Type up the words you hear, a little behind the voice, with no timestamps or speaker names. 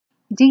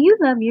Do you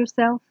love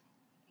yourself?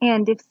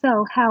 And if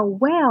so, how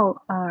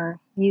well are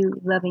you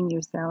loving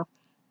yourself?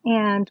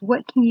 And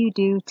what can you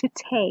do to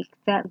take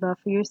that love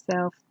for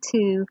yourself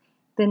to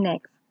the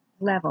next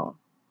level?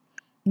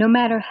 No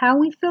matter how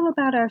we feel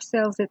about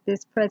ourselves at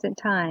this present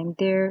time,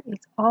 there is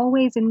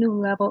always a new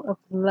level of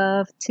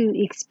love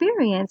to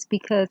experience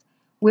because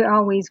we're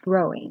always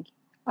growing,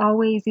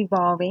 always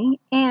evolving,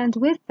 and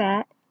with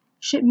that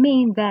should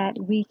mean that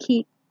we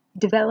keep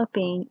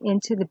developing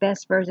into the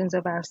best versions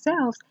of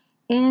ourselves,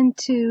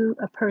 into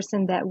a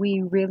person that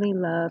we really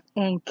love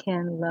and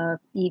can love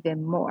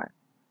even more.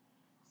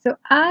 So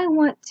I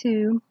want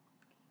to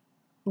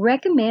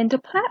recommend a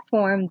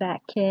platform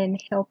that can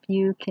help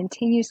you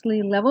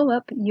continuously level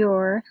up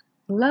your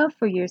love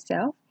for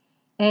yourself.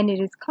 And it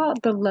is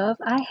called The Love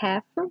I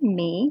Have for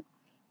Me.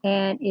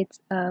 And it's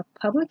a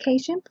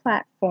publication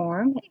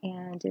platform,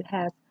 and it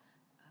has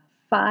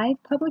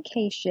 5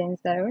 publications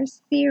that are a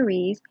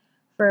series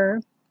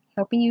for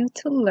helping you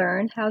to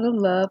learn how to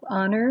love,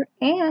 honor,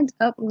 and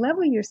up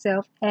level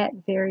yourself at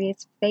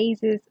various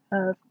phases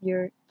of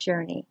your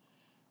journey.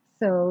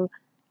 So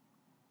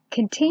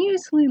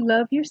continuously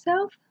love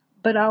yourself,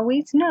 but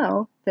always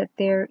know that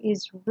there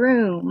is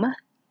room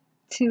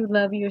to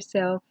love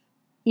yourself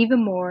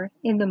even more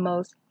in the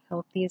most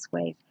healthiest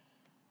ways.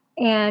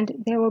 And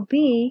there will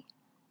be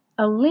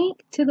a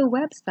link to the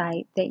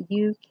website that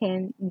you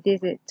can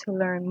visit to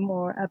learn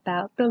more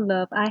about the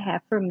Love I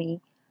Have for Me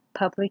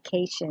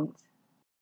publications.